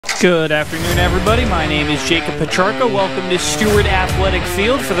Good afternoon, everybody. My name is Jacob Pacharka. Welcome to Stewart Athletic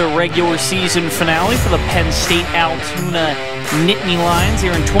Field for the regular season finale for the Penn State Altoona Nittany Lions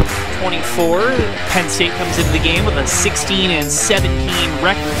here in 2024. Penn State comes into the game with a 16-17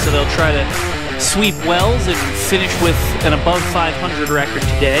 record, so they'll try to sweep Wells and finish with an above 500 record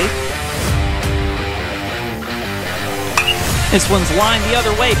today. This one's lined the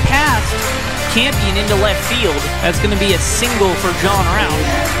other way, past Campion into left field. That's going to be a single for John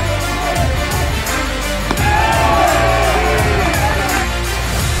Roush.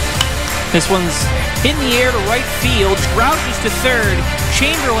 This one's hit in the air to right field. Roush is to third.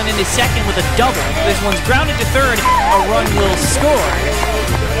 Chamberlain into second with a double. This one's grounded to third. A run will score.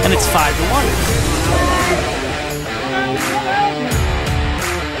 And it's 5-1.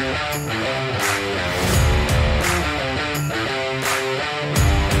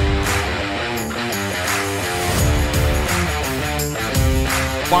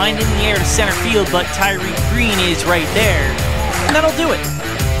 Lined in the air to center field, but Tyree Green is right there. And that'll do it.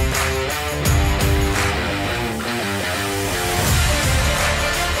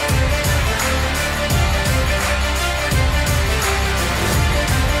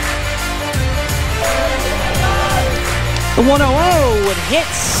 The 1-0 it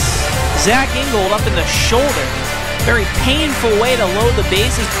hits Zach Ingold up in the shoulder. Very painful way to load the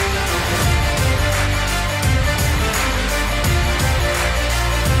bases.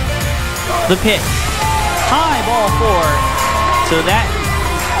 The pitch. High ball 4. So that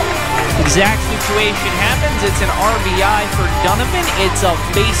exact situation happens. It's an RBI for Donovan. It's a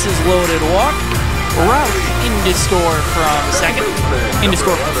bases loaded walk. Roush into score from second. Into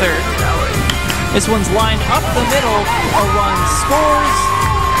score from third. This one's lined up the middle. A run scores.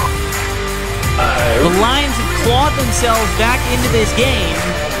 The Lions have clawed themselves back into this game.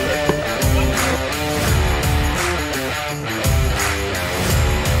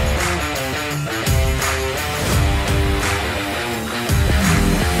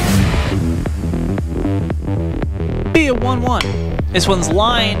 Be a 1-1. This one's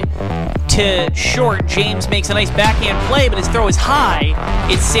lined to short. James makes a nice backhand play, but his throw is high.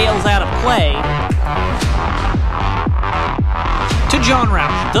 It sails out of play. To John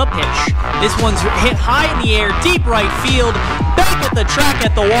Roush, the pitch. This one's hit high in the air, deep right field. Back at the track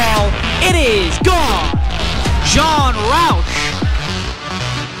at the wall. It is gone. John Roush.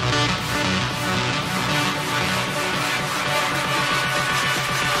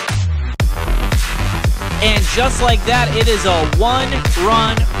 And just like that, it is a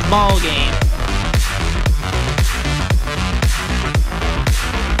one-run ball game.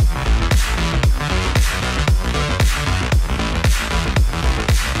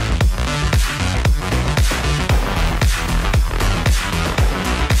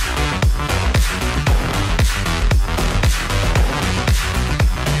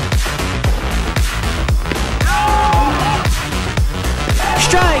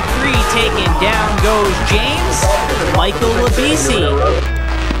 Strike 3 taken down goes James. Michael Labisi.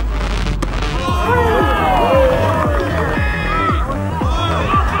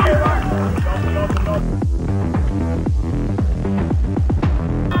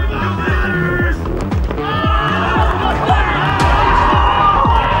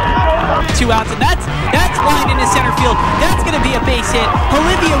 Two outs, and that's lined into center field. That's going to be a base hit.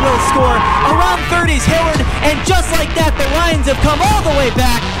 Olivia will score. Around third is Hillard, and just like that, the Lions have come all the way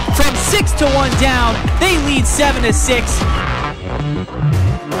back from 6-1 down. They lead 7-6.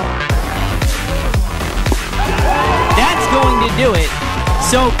 That's going to do it.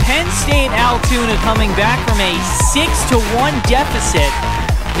 So Penn State Altoona coming back from a 6-1 deficit.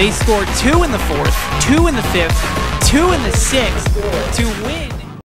 They scored 2 in the 4th, 2 in the 5th, 2 in the 6th to win.